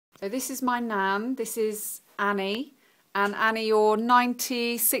So this is my nan. This is Annie. And Annie, you're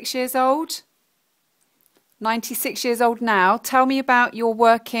 96 years old? 96 years old now. Tell me about your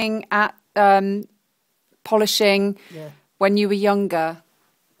working at polishing when you were younger.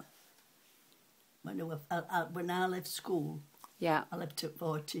 When I left school, I left at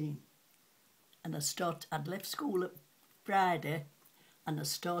 14. And I'd left school at Friday and I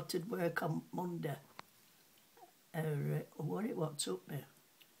started work on Monday. What took me?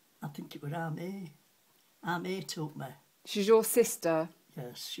 I think it was our May took me. She's your sister?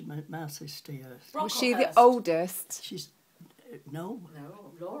 Yes, she's my sister, yes. Was she the oldest? She's... No.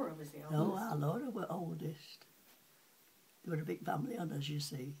 No, Laura was the oldest. No, Laura was oldest. They were a big family on us, you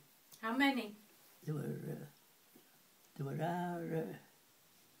see. How many? They were our...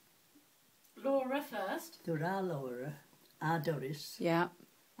 Laura first? They were our Laura, our Doris,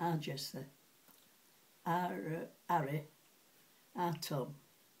 our Jessie, our Harry, our Tom,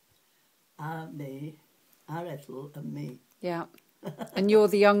 our me, our Ethel and me. Yeah. And you're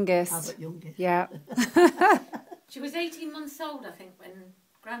the youngest. I'm the youngest. Yeah. She was 18 months old, I think, when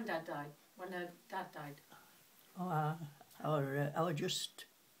Grandad died, when her dad died. Oh, I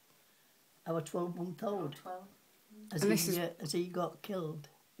was 12 months old. 12. As he got killed.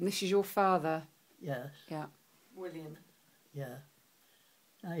 And this is your father? Yes. Yeah. William. Yeah.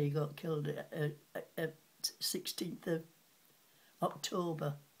 He got killed at 16th of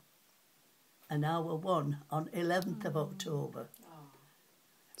October. And I was one on 11th of October. Oh.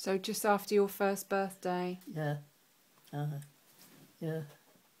 So just after your first birthday? Yeah. Yeah.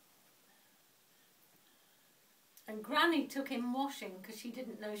 And Granny took him washing because she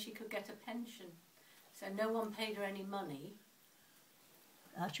didn't know she could get a pension. So no one paid her any money.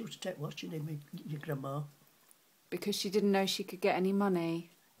 I used to take washing him with your grandma. Because she didn't know she could get any money?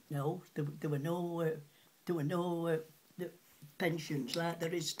 No, there were no pensions like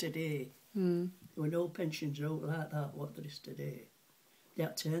there is today. Mm. There were no pensions out like that, what there is today. They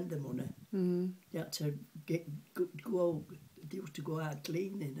had to earn the money. Mm. They had to go out. They used to go out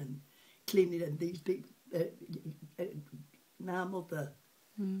cleaning and these big... my mother,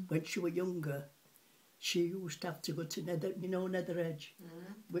 when she was younger, she used to have to go to Nether Edge,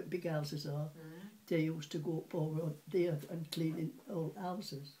 where big houses are. They used to go up over there and clean old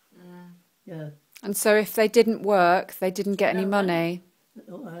houses. Yeah. And so if they didn't work, they didn't get any money?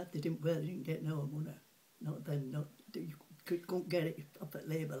 No, they didn't work, they didn't get no money. Not then, you couldn't get it up at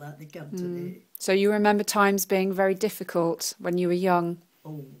labour like they can today. So you remember times being very difficult when you were young?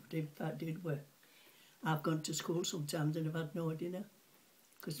 Oh, in fact, did we? I've gone to school sometimes and I've had no dinner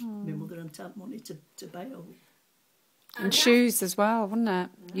because my mother hadn't had money to buy out. And shoes as well, wasn't it?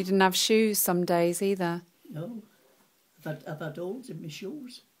 Yeah. You didn't have shoes some days either. No. I've had holes in my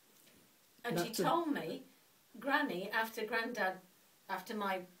shoes. And she told me, Granny, after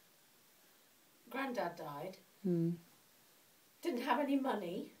my granddad died, didn't have any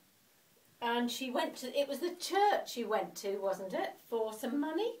money. And she went to, it was the church she went to, wasn't it, for some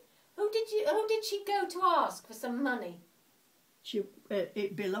money? Who did she go to ask for some money?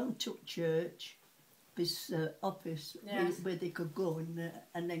 It belonged to a church, this office, where they could go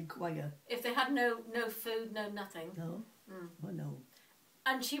and inquire. If they had no food, no nothing. No, well, no.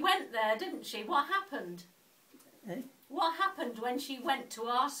 And she went there, didn't she? What happened? Eh? What happened when she went to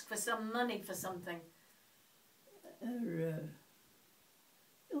ask for some money for something?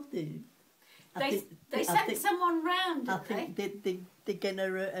 They sent someone round, didn't they? I think they get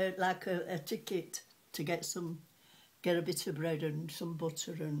her like a ticket to get a bit of bread and some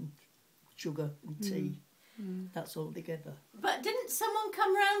butter and sugar and tea. That's all they get her. But didn't someone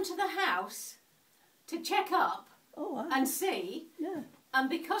come round to the house to check up and see? Yeah. And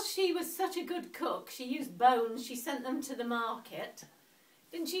because she was such a good cook, she used bones, she sent them to the market.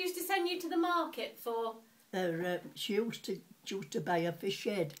 Didn't she used to send you to the market for... She used to buy a fish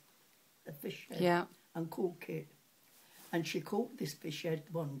head. And cook it. And she cooked this fish head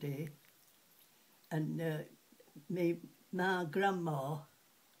one day. And my grandma,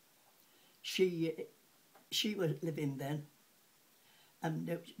 she was living then.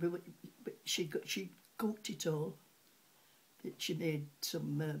 And she cooked it all. She made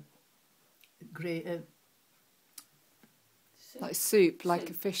some great... like soup, like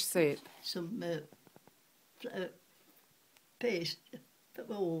a fish soup. Some paste.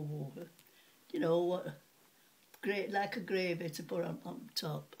 Oh, you know what? Great, like a gravy to put on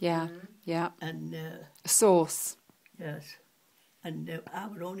top. Yeah, yeah. And a sauce. Yes. And I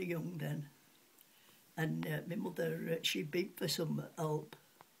was only young then. And my mother, she begged for some help.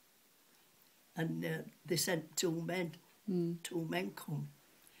 And they sent two men. Two men come.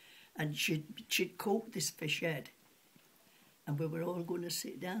 And she'd cooked this fish head. and we were all going to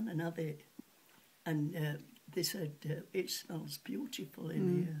sit down and have it. And they said, it smells beautiful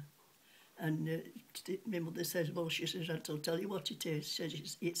in here. And my mother says, well, she says, I'll tell you what it is. She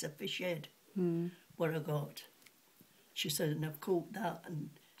says, it's a fish head, what I got. She said, and I've cooked that and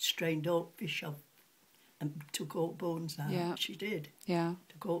strained all fish off and took all bones out. Yeah. She did. Yeah.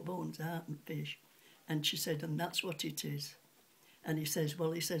 Took all bones out and fish. And she said, and that's what it is. And he says,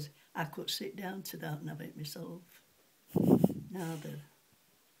 well, he says, I could sit down to that and have it myself. Now then.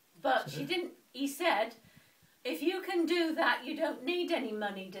 But she didn't, he said, if you can do that, you don't need any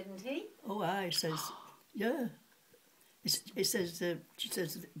money, didn't he? Oh, I says, yeah. It says, she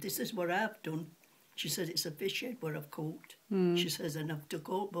says, this is what I've done. She says, it's a fish head what I've cooked. She says, and I've took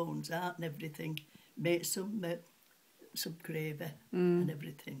all bones out and everything, made some gravy and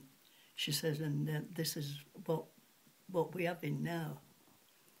everything. She says, and this is what we have in now.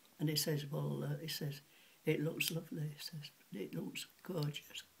 And he says, well, he says, it looks lovely. He says, it looks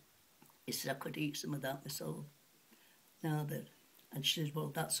gorgeous. He says, I could eat some of that myself. Now then. And she says,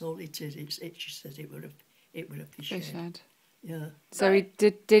 well, that's all it is. She says, it were a fish head. Yeah. So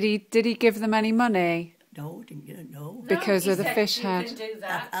did he give them any money? No, didn't get it, no. Because of the said, fish you head. can do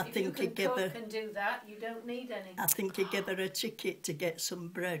that. I if think you he can gave cook her- and do that, you don't need any. I think he gave her a ticket to get some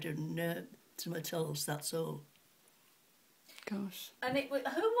bread and something else, that's all. Gosh. And who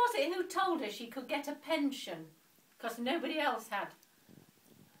was it who told her she could get a pension? Because nobody else had.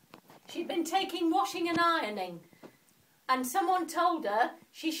 She'd been taking washing and ironing. And someone told her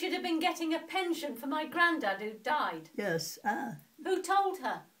she should have been getting a pension for my granddad who died. Yes, Who told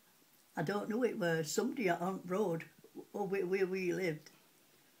her? I don't know, it was somebody on the road, or where we lived.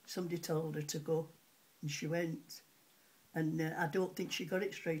 Somebody told her to go, and she went. And I don't think she got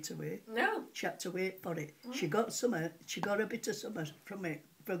it straight away. No. She had to wait for it. She got a bit of summer from it,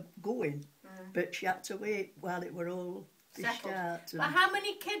 from going, but she had to wait while it were all fished Settled. out. But how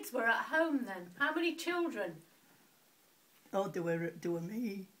many kids were at home then? How many children? Oh, there were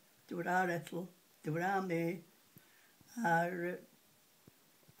me, there were our Ethel, there were our May, our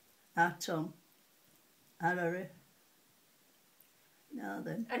Tom, our Harry. Now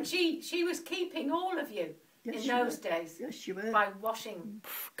then. And she was keeping all of you in those days. Yes, she was. By washing.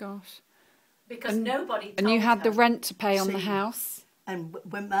 Gosh. Because nobody told And you had her. the rent to pay on the See, house? And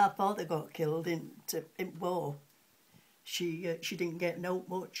when my father got killed in war, she didn't get no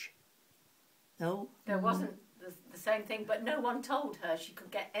much. No. There wasn't the same thing, but no one told her she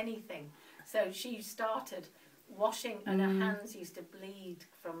could get anything. So she started washing, and her hands used to bleed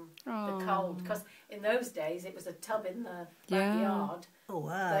from the cold. Because in those days, it was a tub in the backyard Oh,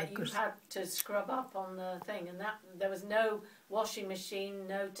 that you had to scrub up on the thing, and that there was no washing machine,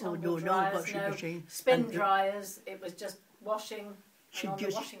 no tumble dryers, washing no machine. spin And dryers. It was just washing and on the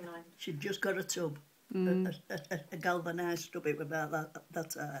washing line. She'd just got a tub, a galvanised tub. It was about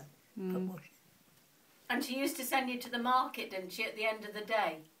that high for washing. And she used to send you to the market, didn't she, at the end of the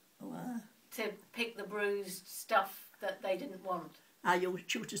day, Oh, to pick the bruised stuff that they didn't want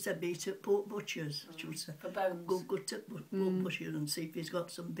she used to send me to pork butchers. She would say, for bones. go to pork butchers and see if he's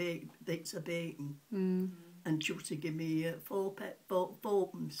got some bits of bacon. And she used to give me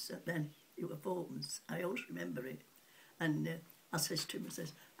fourpence. Then it were fourpence. I always remember it. And I says to him, I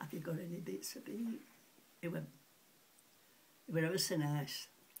says, have you got any bits of bacon? He went ever so nice.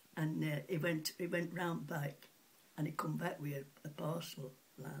 And he went round back, and he come back with a parcel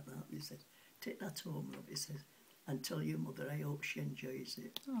like that. And he says, take that home, love, he says, and tell your mother I hope she enjoys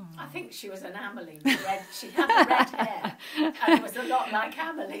it. I think she was an Amelie. She had the red hair, and it was a lot like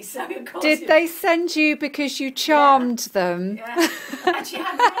Amelie. So of course. Did they send you because you charmed them? Yeah, and she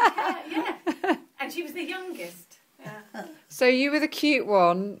had the red hair. Yeah, and she was the youngest. Yeah. So you were the cute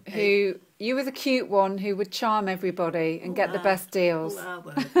one who would charm everybody and get the best deals. Oh,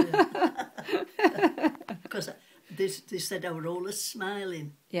 yeah. Because they said I were always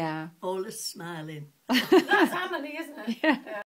smiling. Yeah. Always smiling. That's Amelie, isn't it? Yeah.